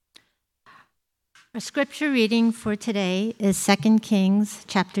Our scripture reading for today is 2 Kings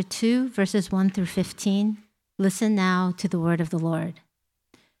chapter 2, verses 1 through 15. Listen now to the word of the Lord.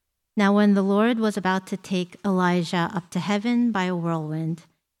 Now when the Lord was about to take Elijah up to heaven by a whirlwind,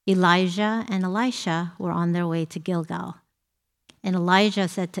 Elijah and Elisha were on their way to Gilgal. And Elijah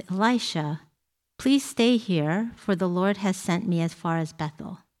said to Elisha, "Please stay here, for the Lord has sent me as far as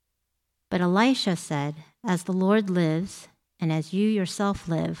Bethel." But Elisha said, "As the Lord lives, and as you yourself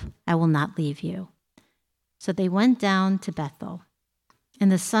live, I will not leave you." So they went down to Bethel.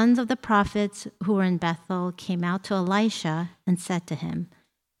 And the sons of the prophets who were in Bethel came out to Elisha and said to him,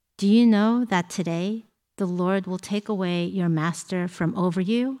 "Do you know that today the Lord will take away your master from over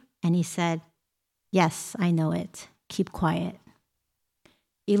you?" And he said, "Yes, I know it. Keep quiet."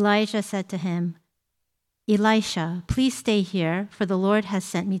 Elijah said to him, "Elisha, please stay here, for the Lord has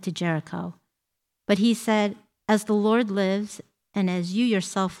sent me to Jericho." But he said, "As the Lord lives, and as you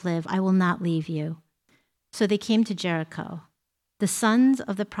yourself live, I will not leave you." So they came to Jericho. The sons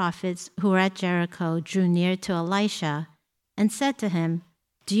of the prophets who were at Jericho drew near to Elisha and said to him,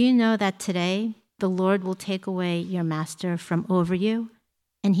 "Do you know that today the Lord will take away your master from over you?"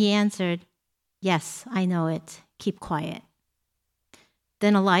 And he answered, "Yes, I know it. Keep quiet."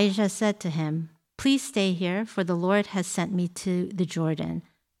 Then Elijah said to him, "Please stay here, for the Lord has sent me to the Jordan."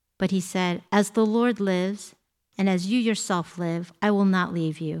 But he said, "As the Lord lives, and as you yourself live, I will not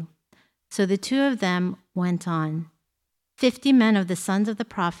leave you." So the two of them went on. 50 men of the sons of the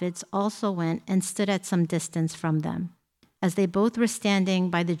prophets also went and stood at some distance from them, as they both were standing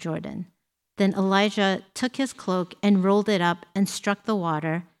by the Jordan. Then Elijah took his cloak and rolled it up and struck the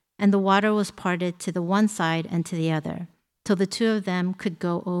water, and the water was parted to the one side and to the other, till the two of them could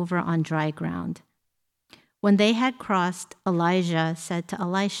go over on dry ground. When they had crossed, Elijah said to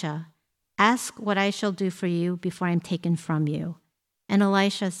Elisha, "Ask what I shall do for you before I am taken from you." And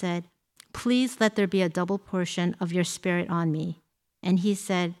Elisha said, "Please let there be a double portion of your spirit on me." And he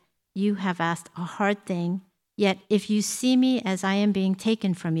said, "You have asked a hard thing, yet if you see me as I am being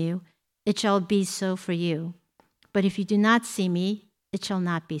taken from you, it shall be so for you. But if you do not see me, it shall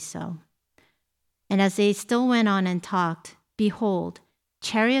not be so." And as they still went on and talked, behold,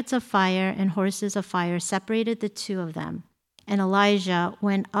 chariots of fire and horses of fire separated the two of them. And Elijah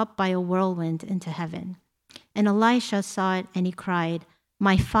went up by a whirlwind into heaven. And Elisha saw it, and he cried,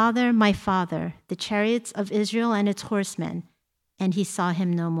 my father, the chariots of Israel and its horsemen." And he saw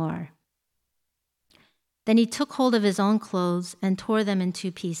him no more. Then he took hold of his own clothes and tore them in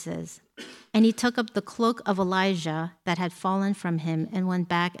 2 pieces. And he took up the cloak of Elijah that had fallen from him and went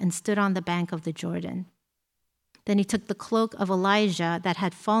back and stood on the bank of the Jordan. Then he took the cloak of Elijah that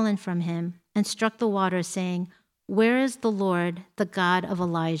had fallen from him and struck the water, saying, "Where is the Lord, the God of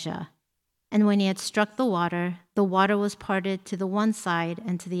Elijah?" And when he had struck the water was parted to the one side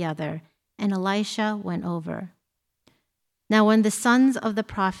and to the other, and Elisha went over. Now when the sons of the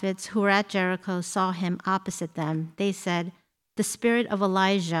prophets who were at Jericho saw him opposite them, they said, "The spirit of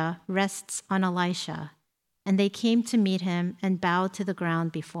Elijah rests on Elisha." And they came to meet him and bowed to the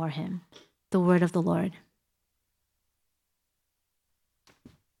ground before him. The word of the Lord.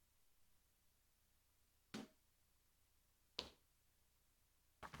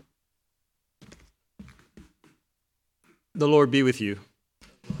 The Lord be with you.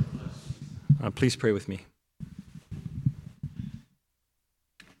 Please pray with me.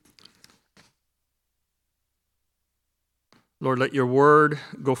 Lord, let your word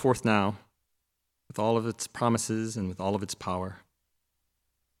go forth now with all of its promises and with all of its power.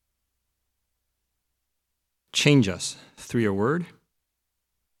 Change us through your word,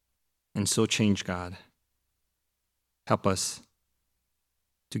 and so change God. Help us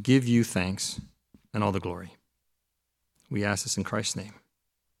to give you thanks and all the glory. We ask this in Christ's name.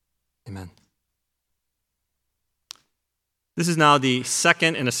 Amen. This is now the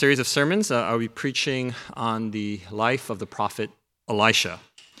second in a series of sermons. I'll be preaching on the life of the prophet Elisha.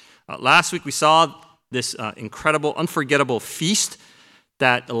 Last week we saw this incredible, unforgettable feast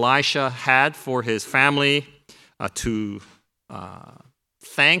that Elisha had for his family to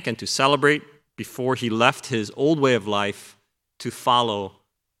thank and to celebrate before he left his old way of life to follow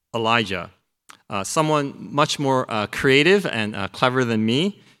Elijah. Someone much more creative and clever than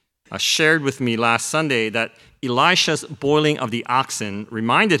me shared with me last Sunday that Elisha's boiling of the oxen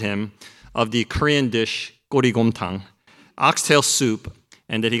reminded him of the Korean dish gorigomtang, oxtail soup,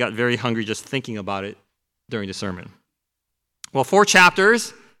 and that he got very hungry just thinking about it during the sermon. Well, 4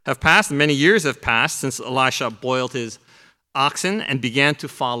 chapters have passed, and many years have passed since Elisha boiled his oxen and began to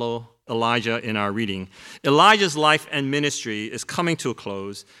follow Elijah in our reading. Elijah's life and ministry is coming to a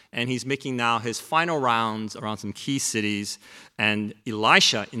close, and he's making now his final rounds around some key cities, and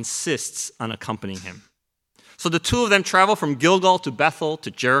Elisha insists on accompanying him. So the two of them travel from Gilgal to Bethel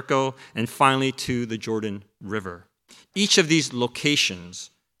to Jericho and finally to the Jordan River. Each of these locations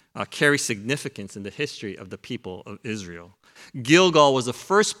carry significance in the history of the people of Israel. Gilgal was the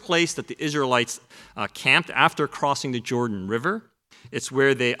first place that the Israelites camped after crossing the Jordan River. It's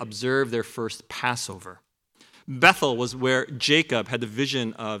where they observed their first Passover. Bethel was where Jacob had the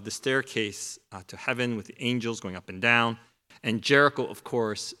vision of the staircase to heaven with the angels going up and down. And Jericho, of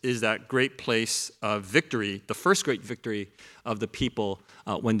course, is that great place of victory, the first great victory of the people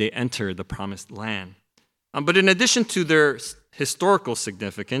when they enter the promised land. But in addition to their historical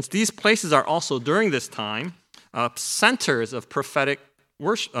significance, these places are also, during this time, centers of prophetic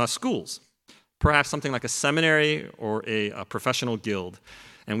schools, perhaps something like a seminary or a professional guild.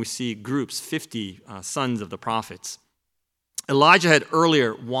 And we see groups, 50 sons of the prophets. Elijah had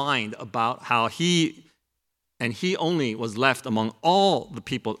earlier whined about how he only was left among all the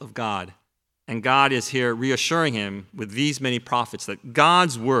people of God. And God is here reassuring him with these many prophets that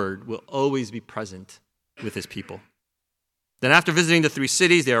God's word will always be present with his people. Then after visiting the three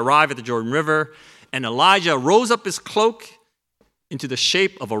cities, they arrive at the Jordan River, and Elijah rolls up his cloak into the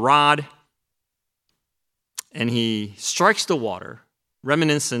shape of a rod, and he strikes the water,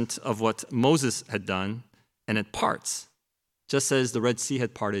 reminiscent of what Moses had done, and it parts, just as the Red Sea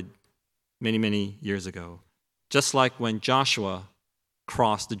had parted many, many years ago. Just like when Joshua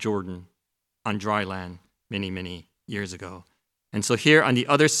crossed the Jordan on dry land many, many years ago. And so here on the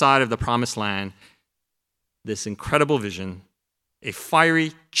other side of the promised land, this incredible vision, a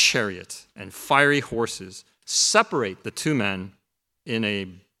fiery chariot and fiery horses separate the two men in a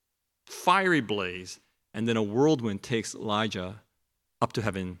fiery blaze, and then a whirlwind takes Elijah up to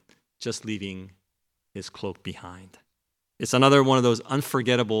heaven, just leaving his cloak behind. It's another one of those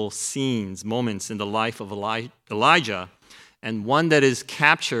unforgettable scenes, moments in the life of Elijah, and one that is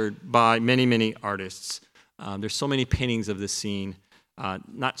captured by many, many artists. There's so many paintings of this scene,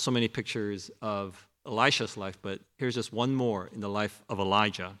 not so many pictures of Elisha's life, but here's just one more in the life of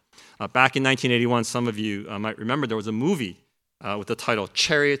Elijah. Back in 1981, some of you might remember there was a movie with the title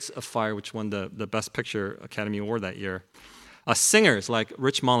Chariots of Fire, which won the Best Picture Academy Award that year. Singers like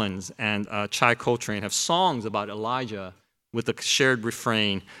Rich Mullins and Chai Coltrane have songs about Elijah with the shared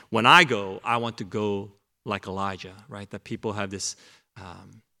refrain, when I go, I want to go like Elijah, right? That people have this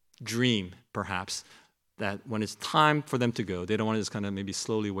dream, perhaps, that when it's time for them to go, they don't want to just kind of maybe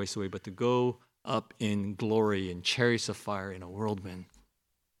slowly waste away, but to go up in glory in chariots of fire in a whirlwind.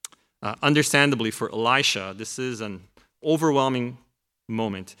 Understandably, for Elisha, this is an overwhelming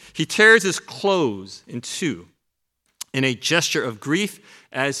moment. He tears his clothes in two in a gesture of grief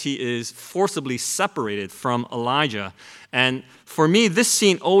as he is forcibly separated from Elijah. And for me, this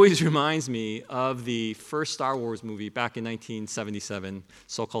scene always reminds me of the first Star Wars movie back in 1977,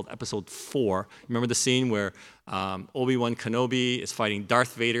 so-called Episode 4. Remember the scene where Obi-Wan Kenobi is fighting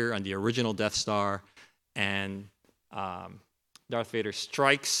Darth Vader on the original Death Star, and Darth Vader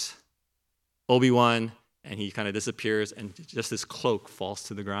strikes Obi-Wan, and he kind of disappears, and just his cloak falls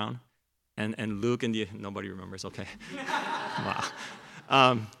to the ground. And Luke and nobody remembers. Okay,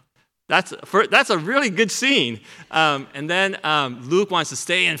 wow. That's a really good scene. And then Luke wants to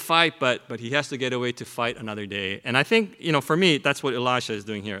stay and fight, but he has to get away to fight another day. And I think, for me, that's what Elisha is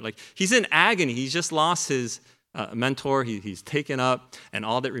doing here. Like, he's in agony. He's just lost his mentor. He's taken up, and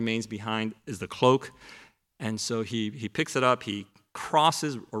all that remains behind is the cloak. And so he picks it up. He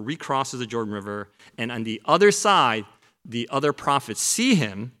crosses or recrosses the Jordan River. And on the other side, the other prophets see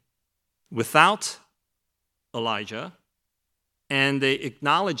him without Elijah, and they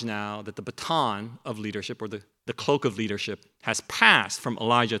acknowledge now that the baton of leadership, or the cloak of leadership, has passed from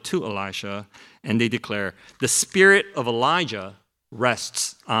Elijah to Elisha, and they declare, the spirit of Elijah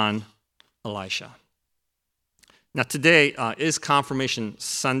rests on Elisha. Now today is Confirmation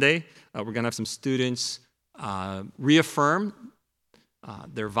Sunday. We're going to have some students reaffirm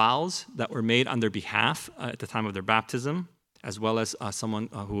their vows that were made on their behalf at the time of their baptism, as well as someone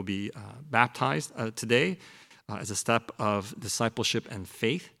who will be baptized today as a step of discipleship and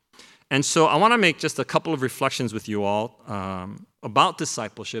faith. And so I want to make just a couple of reflections with you all about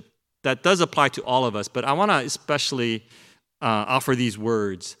discipleship that does apply to all of us, but I want to especially offer these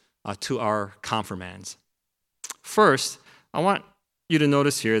words to our confirmands. First, I want you to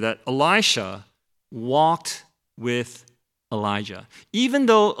notice here that Elisha walked with Elijah. Even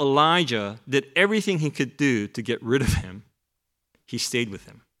though Elijah did everything he could do to get rid of him, he stayed with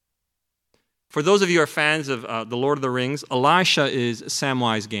him. For those of you who are fans of The Lord of the Rings, Elisha is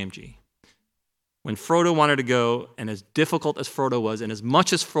Samwise Gamgee, when Frodo wanted to go, and as difficult as Frodo was, and as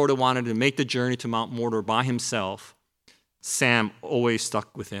much as Frodo wanted to make the journey to Mount Mordor by himself, Sam always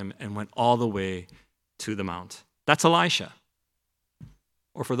stuck with him and went all the way to the mount. That's Elisha.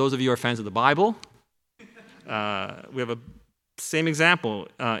 Or for those of you who are fans of the Bible, we have a same example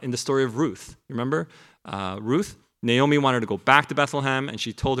in the story of Ruth. Remember Ruth? Naomi wanted to go back to Bethlehem, and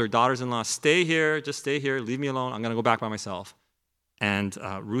she told her daughters-in-law, stay here, just stay here, leave me alone, I'm going to go back by myself. And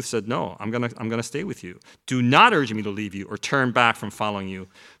Ruth said, no, I'm gonna stay with you. Do not urge me to leave you or turn back from following you.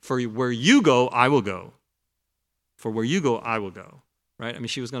 For where you go, I will go. For where you go, I will go. Right? I mean,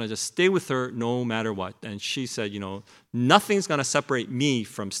 she was going to just stay with her no matter what. And she said, nothing's going to separate me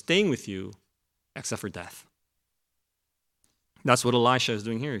from staying with you except for death. That's what Elisha is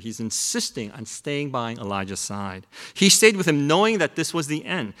doing here. He's insisting on staying by Elijah's side. He stayed with him knowing that this was the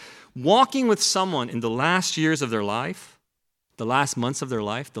end. Walking with someone in the last years of their life, the last months of their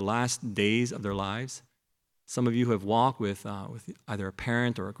life, the last days of their lives. Some of you who have walked with either a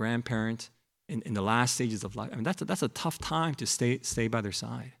parent or a grandparent in the last stages of life. I mean, that's a tough time to stay by their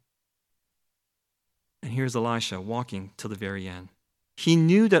side. And here's Elisha walking till the very end. He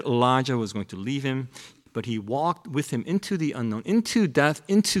knew that Elijah was going to leave him, but he walked with him into the unknown, into death,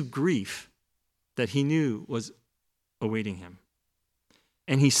 into grief that he knew was awaiting him.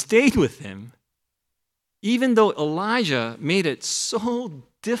 And he stayed with him, even though Elijah made it so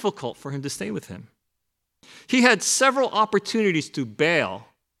difficult for him to stay with him. He had several opportunities to bail,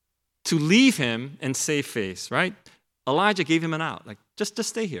 to leave him and save face, right? Elijah gave him an out, like, just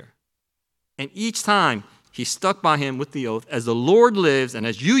stay here. And each time he stuck by him with the oath, as the Lord lives and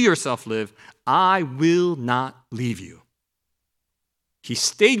as you yourself live, I will not leave you. He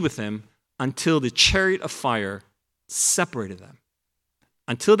stayed with him until the chariot of fire separated them.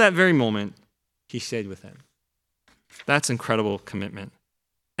 Until that very moment, he stayed with him. That's incredible commitment.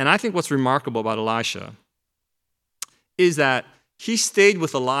 And I think what's remarkable about Elisha is that he stayed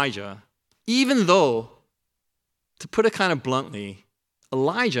with Elijah, even though, to put it kind of bluntly,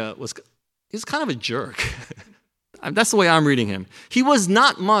 Elijah was kind of a jerk. That's the way I'm reading him. He was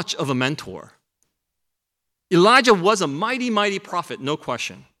not much of a mentor. Elijah was a mighty, mighty prophet, no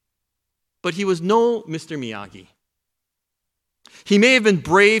question. But he was no Mr. Miyagi. He may have been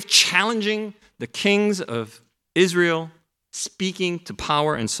brave, challenging the kings of Israel, speaking to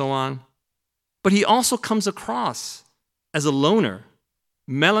power and so on. But he also comes across as a loner,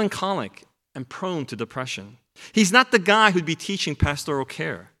 melancholic, and prone to depression. He's not the guy who'd be teaching pastoral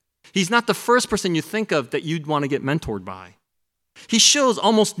care. He's not the first person you think of that you'd want to get mentored by. He shows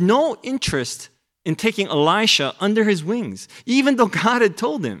almost no interest in taking Elisha under his wings, even though God had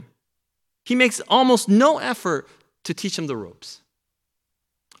told him. He makes almost no effort to teach him the ropes.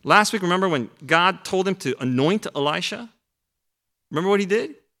 Last week, remember when God told him to anoint Elisha? Remember what he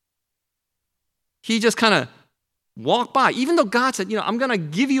did? He just kind of walked by, even though God said, I'm going to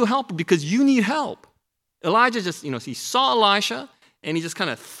give you help because you need help. Elijah just, he saw Elisha, and he just kind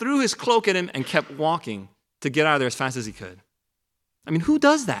of threw his cloak at him and kept walking to get out of there as fast as he could. I mean, who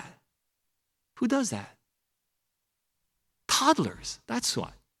does that? Who does that? Toddlers, that's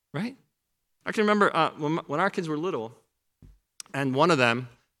what, right? I can remember when our kids were little, and one of them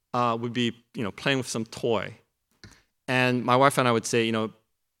would be, playing with some toy. And my wife and I would say,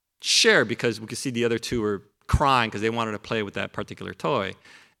 share, because we could see the other two were crying because they wanted to play with that particular toy.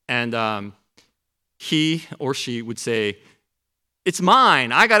 And he or she would say, it's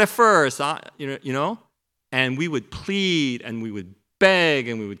mine, I got it first, And we would plead, and we would beg,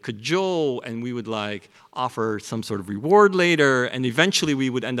 and we would cajole, and we would offer some sort of reward later, and eventually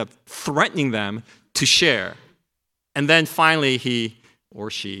we would end up threatening them to share. And then finally he or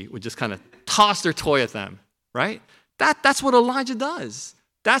she would just kind of toss their toy at them, right? That's what Elijah does.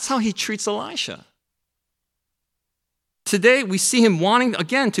 That's how he treats Elisha. Today, we see him wanting,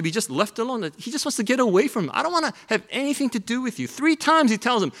 again, to be just left alone. He just wants to get away from him. I don't want to have anything to do with you. 3 times he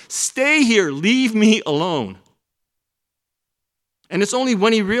tells him, stay here, leave me alone. And it's only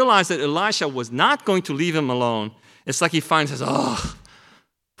when he realized that Elisha was not going to leave him alone, it's like he finally says, oh,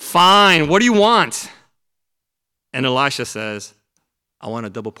 fine, what do you want? And Elisha says, I want a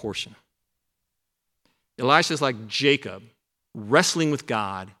double portion. Elisha is like Jacob, wrestling with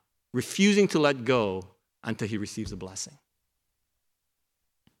God, refusing to let go until he receives a blessing.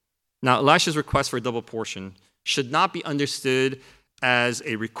 Now, Elisha's request for a double portion should not be understood as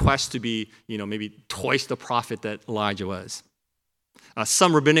a request to be, maybe twice the prophet that Elijah was.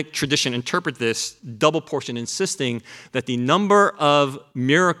 Some rabbinic tradition interpret this double portion, insisting that the number of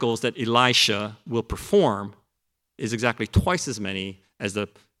miracles that Elisha will perform is exactly twice as many as the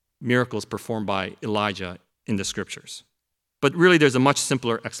miracles performed by Elijah in the scriptures. But really, there's a much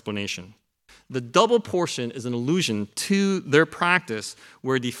simpler explanation. the double portion is an allusion to their practice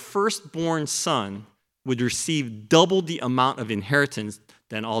where the firstborn son would receive double the amount of inheritance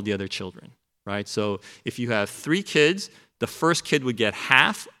than all the other children, right? So if you have 3 kids, the first kid would get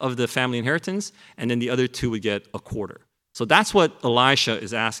half of the family inheritance, and then the other 2 would get a quarter. So that's what Elisha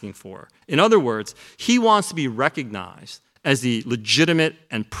is asking for. In other words, he wants to be recognized as the legitimate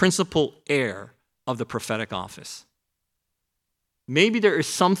and principal heir of the prophetic office. Maybe there is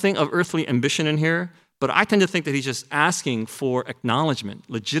something of earthly ambition in here, but I tend to think that he's just asking for acknowledgement,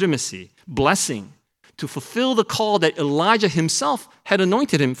 legitimacy, blessing, to fulfill the call that Elijah himself had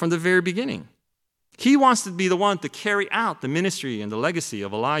anointed him from the very beginning. He wants to be the one to carry out the ministry and the legacy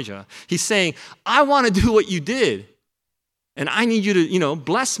of Elijah. He's saying, I want to do what you did, and I need you to,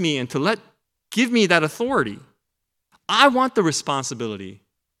 bless me and to give me that authority. I want the responsibility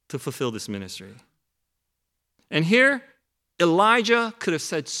to fulfill this ministry. And here, Elijah could have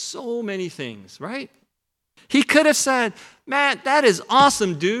said so many things, right? He could have said, man, that is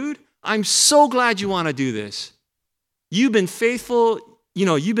awesome, dude. I'm so glad you want to do this. You've been faithful.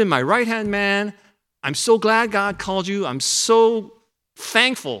 You've been my right-hand man. I'm so glad God called you. I'm so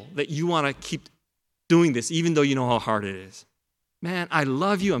thankful that you want to keep doing this, even though you know how hard it is. Man, I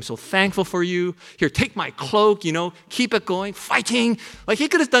love you. I'm so thankful for you. Here, take my cloak, keep it going, fighting. Like he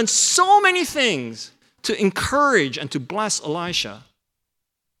could have done so many things to encourage and to bless Elisha.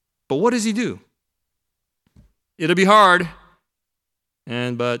 But what does he do? It'll be hard.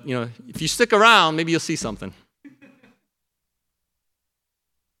 But if you stick around, maybe you'll see something.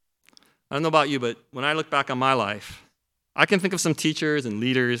 I don't know about you, but when I look back on my life, I can think of some teachers and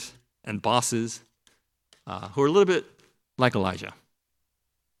leaders and bosses who are a little bit like Elijah.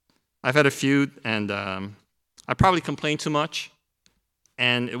 I've had a few, and I probably complained too much,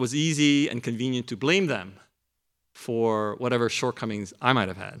 and it was easy and convenient to blame them for whatever shortcomings I might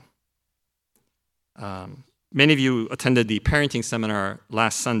have had. Many of you attended the parenting seminar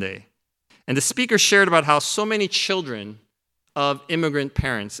last Sunday, and the speaker shared about how so many children of immigrant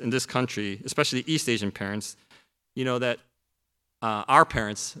parents in this country, especially East Asian parents, that our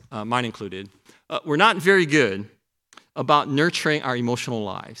parents, mine included, were not very good about nurturing our emotional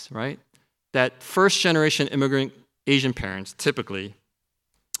lives, right? That first-generation immigrant Asian parents, typically,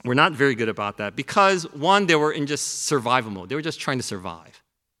 were not very good about that because, one, they were in just survival mode. They were just trying to survive.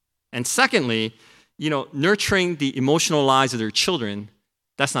 And secondly, nurturing the emotional lives of their children,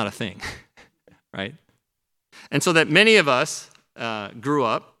 that's not a thing, right? And so that many of us grew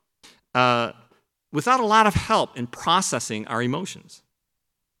up without a lot of help in processing our emotions.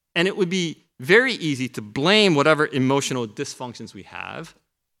 And it would be very easy to blame whatever emotional dysfunctions we have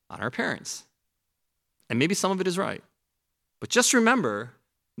on our parents. And maybe some of it is right. But just remember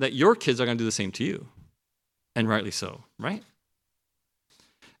that your kids are going to do the same to you. And rightly so, right?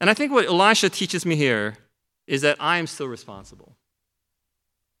 And I think what Elisha teaches me here is that I am still responsible.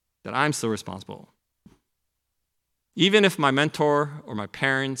 That I'm still responsible. Even if my mentor or my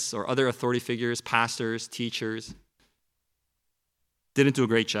parents or other authority figures, pastors, teachers, didn't do a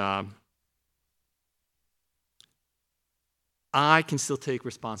great job, I can still take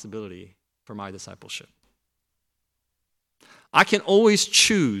responsibility for my discipleship. I can always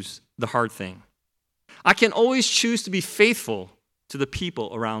choose the hard thing. I can always choose to be faithful to the people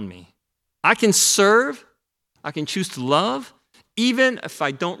around me. I can serve, I can choose to love, even if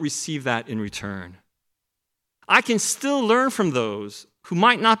I don't receive that in return. I can still learn from those who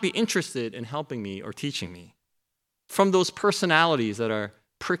might not be interested in helping me or teaching me, from those personalities that are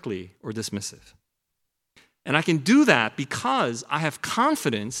prickly or dismissive. And I can do that because I have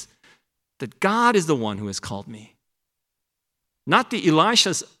confidence that God is the one who has called me. Not the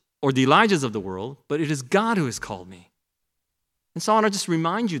Elishas or the Elijahs of the world, but it is God who has called me. And so I want to just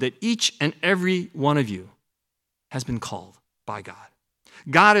remind you that each and every one of you has been called by God.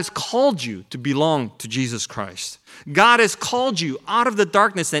 God has called you to belong to Jesus Christ. God has called you out of the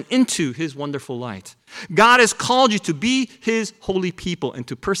darkness and into his wonderful light. God has called you to be his holy people and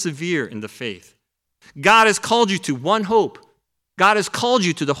to persevere in the faith. God has called you to one hope. God has called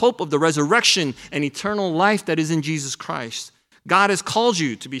you to the hope of the resurrection and eternal life that is in Jesus Christ. God has called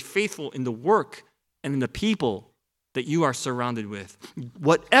you to be faithful in the work and in the people that you are surrounded with.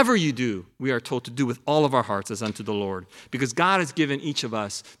 Whatever you do, we are told to do with all of our hearts as unto the Lord, because God has given each of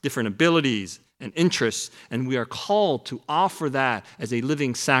us different abilities and interests, and we are called to offer that as a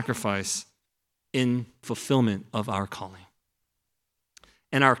living sacrifice in fulfillment of our calling.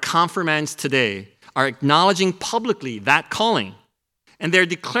 And our confirmands today are acknowledging publicly that calling, and they're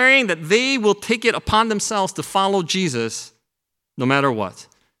declaring that they will take it upon themselves to follow Jesus no matter what.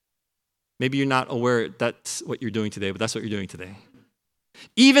 Maybe you're not aware that's what you're doing today, but that's what you're doing today.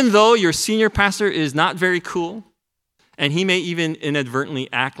 Even though your senior pastor is not very cool, and he may even inadvertently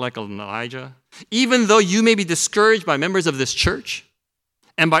act like Elijah, even though you may be discouraged by members of this church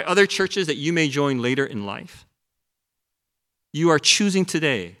and by other churches that you may join later in life, you are choosing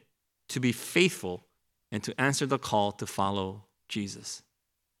today to be faithful and to answer the call to follow Jesus.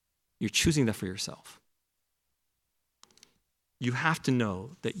 You're choosing that for yourself. You have to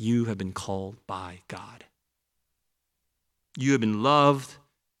know that you have been called by God. You have been loved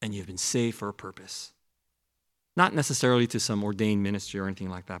and you have been saved for a purpose. Not necessarily to some ordained ministry or anything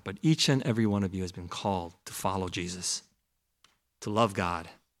like that, but each and every one of you has been called to follow Jesus, to love God,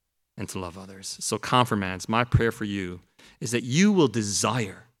 and to love others. So confirmands, my prayer for you is that you will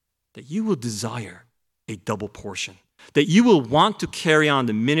desire a double portion, that you will want to carry on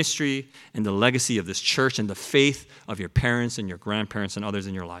the ministry and the legacy of this church and the faith of your parents and your grandparents and others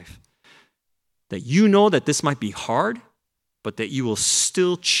in your life. That you know that this might be hard, but that you will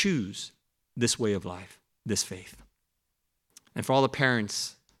still choose this way of life, this faith. And for all the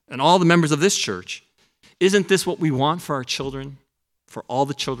parents and all the members of this church, isn't this what we want for our children, for all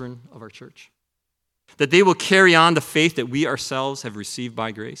the children of our church? That they will carry on the faith that we ourselves have received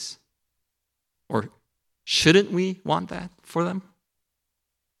by grace? Or shouldn't we want that for them?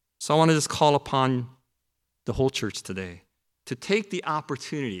 So I want to just call upon the whole church today to take the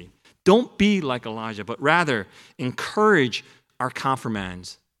opportunity. Don't be like Elijah, but rather encourage our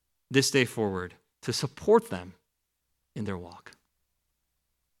confirmands this day forward to support them in their walk.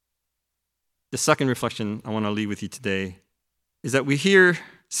 The second reflection I want to leave with you today is that we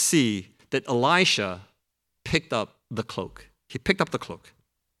see that Elisha picked up the cloak. He picked up the cloak.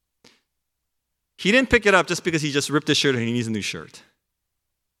 He didn't pick it up just because he just ripped his shirt and he needs a new shirt.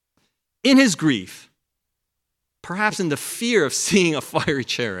 In his grief, perhaps in the fear of seeing a fiery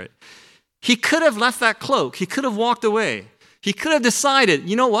chariot, he could have left that cloak. He could have walked away. He could have decided,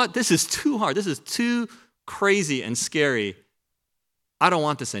 you know what? This is too hard. This is too crazy and scary. I don't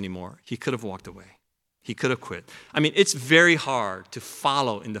want this anymore. He could have walked away. He could have quit. I mean, it's very hard to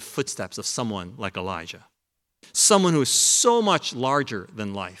follow in the footsteps of someone like Elijah. Someone who is so much larger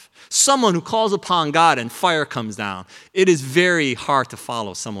than life. Someone who calls upon God and fire comes down. It is very hard to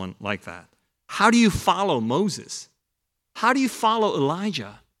follow someone like that. How do you follow Moses? How do you follow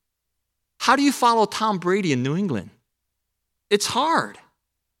Elijah? How do you follow Tom Brady in New England? It's hard.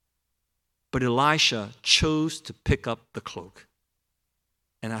 But Elisha chose to pick up the cloak.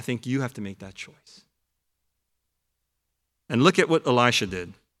 And I think you have to make that choice. And look at what Elisha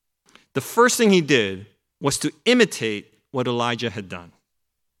did. The first thing he did was to imitate what Elijah had done.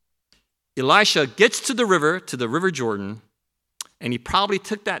 Elisha gets to the river Jordan, and he probably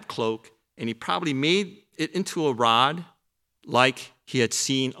took that cloak and he probably made it into a rod like he had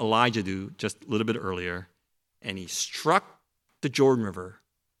seen Elijah do just a little bit earlier, and he struck the Jordan River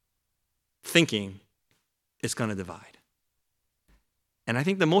thinking it's going to divide. And I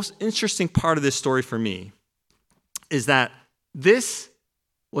think the most interesting part of this story for me is that this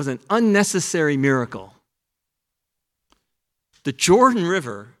was an unnecessary miracle. The Jordan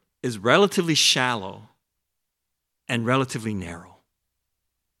River is relatively shallow and relatively narrow.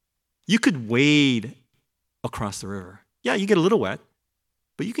 You could wade across the river. Yeah, you get a little wet,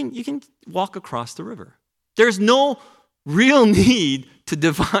 but you can walk across the river. There's no real need to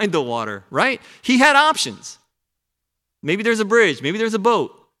divide the water, right? He had options. Maybe there's a bridge, maybe there's a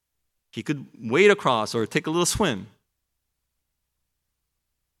boat. He could wade across or take a little swim.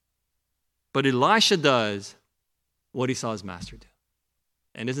 But Elisha does what he saw his master do.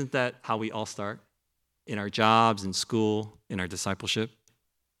 And isn't that how we all start? In our jobs, in school, in our discipleship,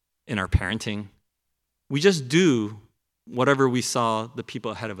 in our parenting. We just do whatever we saw the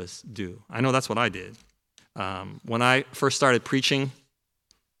people ahead of us do. I know that's what I did. When I first started preaching,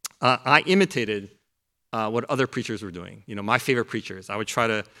 I imitated what other preachers were doing. You know, my favorite preachers. I would try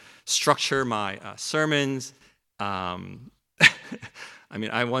to structure my sermons. I mean,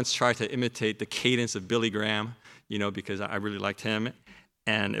 I once tried to imitate the cadence of Billy Graham, because I really liked him.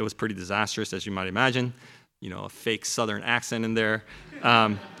 And it was pretty disastrous, as you might imagine. A fake Southern accent in there.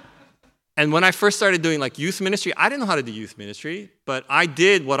 And when I first started doing youth ministry, I didn't know how to do youth ministry, but I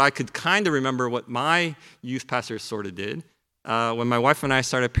did what I could kind of remember what my youth pastors sort of did. When my wife and I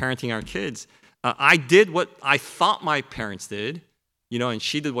started parenting our kids, I did what I thought my parents did, and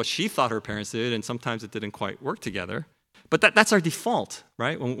she did what she thought her parents did, and sometimes it didn't quite work together. But that's our default,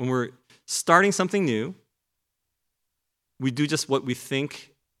 right? When we're starting something new, we do just what we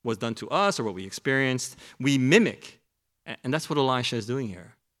think was done to us or what we experienced. We mimic, and that's what Elisha is doing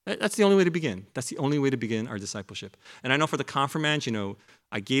here. That's the only way to begin. That's the only way to begin our discipleship. And I know for the confirmands,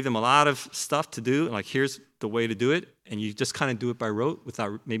 I gave them a lot of stuff to do, like here's the way to do it, and you just kind of do it by rote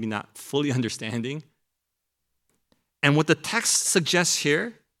without maybe not fully understanding. And what the text suggests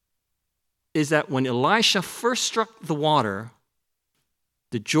here is that when Elisha first struck the water,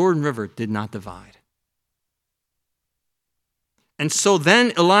 the Jordan River did not divide. And so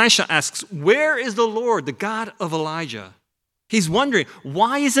then Elisha asks, where is the Lord, the God of Elijah? He's wondering,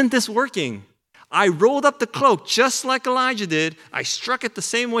 why isn't this working? I rolled up the cloak just like Elijah did. I struck it the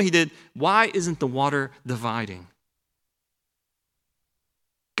same way he did. Why isn't the water dividing?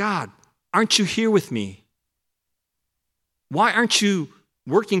 God, aren't you here with me? Why aren't you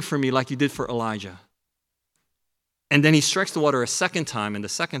working for me like you did for Elijah? And then he strikes the water a second time, and the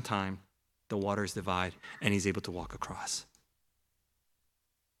second time, the waters divide, and he's able to walk across.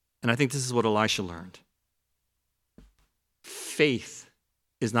 And I think this is what Elisha learned. Faith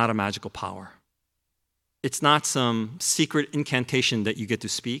is not a magical power. It's not some secret incantation that you get to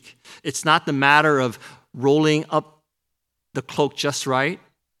speak. It's not the matter of rolling up the cloak just right.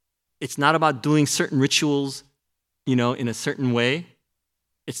 It's not about doing certain rituals, in a certain way.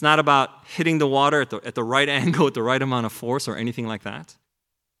 It's not about hitting the water at the right angle, at the right amount of force or anything like that.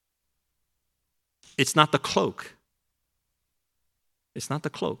 It's not the cloak. It's not the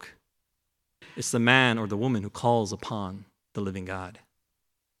cloak. It's the man or the woman who calls upon the living God.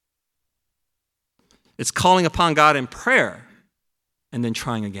 It's calling upon God in prayer and then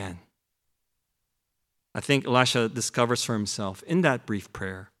trying again. I think Elisha discovers for himself in that brief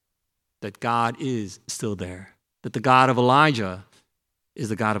prayer that God is still there, that the God of Elijah is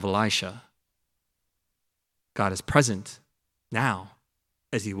the God of Elisha. God is present now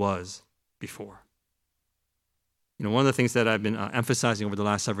as he was before. One of the things that I've been emphasizing over the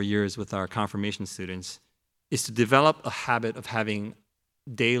last several years with our confirmation students is to develop a habit of having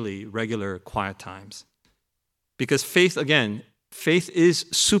daily, regular quiet times. Because faith is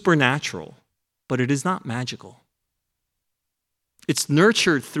supernatural, but it is not magical. It's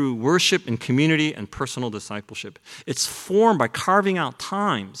nurtured through worship and community and personal discipleship. It's formed by carving out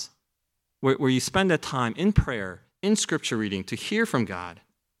times where you spend that time in prayer, in scripture reading, to hear from God.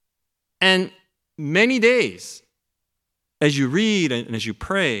 And many days, as you read and as you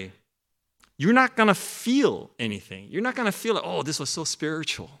pray, you're not going to feel anything. You're not going to feel, oh, this was so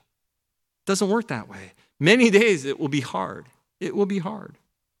spiritual. It doesn't work that way. Many days it will be hard. It will be hard.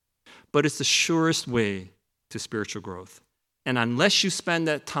 But it's the surest way to spiritual growth. And unless you spend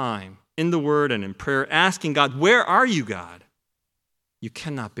that time in the Word and in prayer asking God, where are you, God? You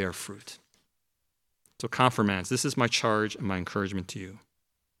cannot bear fruit. So confirmands, this is my charge and my encouragement to you.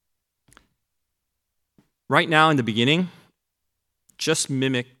 Right now in the beginning, just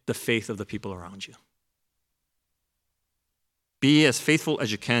mimic the faith of the people around you. Be as faithful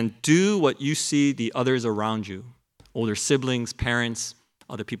as you can. Do what you see the others around you, older siblings, parents,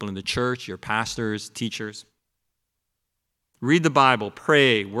 other people in the church, your pastors, teachers. Read the Bible,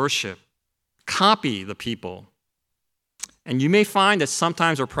 pray, worship, copy the people. And you may find that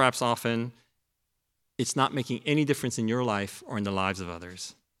sometimes or perhaps often, it's not making any difference in your life or in the lives of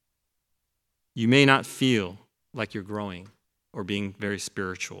others. You may not feel like you're growing or being very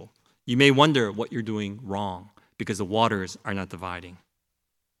spiritual. You may wonder what you're doing wrong because the waters are not dividing.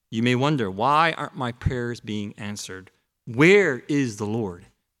 You may wonder, why aren't my prayers being answered? Where is the Lord?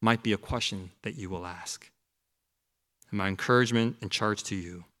 Might be a question that you will ask. And my encouragement and charge to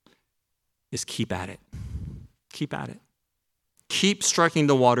you is keep at it. Keep at it. Keep striking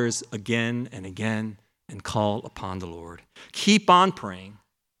the waters again and again and call upon the Lord. Keep on praying.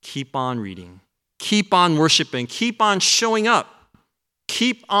 Keep on reading. Keep on worshiping. Keep on showing up.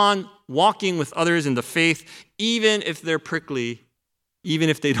 Keep on walking with others in the faith, even if they're prickly, even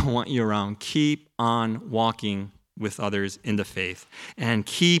if they don't want you around. Keep on walking with others in the faith. And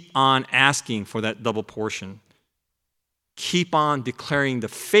keep on asking for that double portion. Keep on declaring the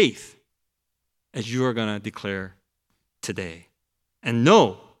faith as you are going to declare today. And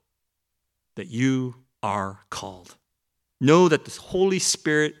know that you are called. Know that the Holy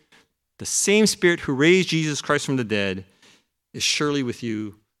Spirit, the same Spirit who raised Jesus Christ from the dead, is surely with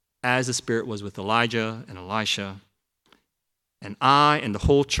you as the Spirit was with Elijah and Elisha. And I and the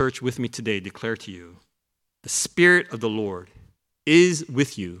whole church with me today declare to you, the Spirit of the Lord is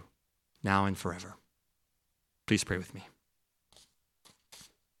with you now and forever. Please pray with me.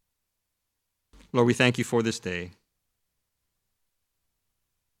 Lord, we thank you for this day.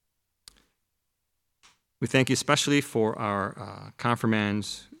 We thank you especially for our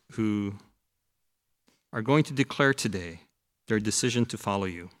confirmands who are going to declare today their decision to follow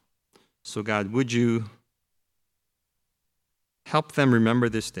you. So God, would you Help them remember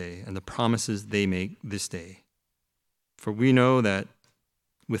this day and the promises they make this day. For we know that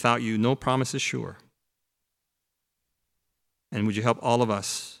without you, no promise is sure. And would you help all of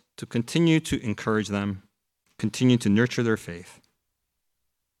us to continue to encourage them, continue to nurture their faith,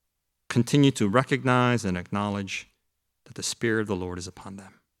 continue to recognize and acknowledge that the Spirit of the Lord is upon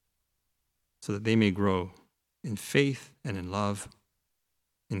them, so that they may grow in faith and in love,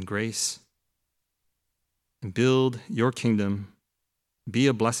 in grace, and build your kingdom, be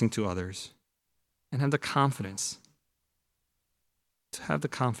a blessing to others, and have the confidence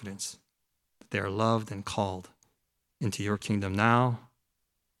that they are loved and called into your kingdom now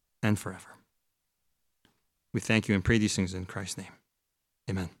and forever. We thank you and pray these things in Christ's name.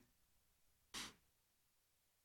 Amen.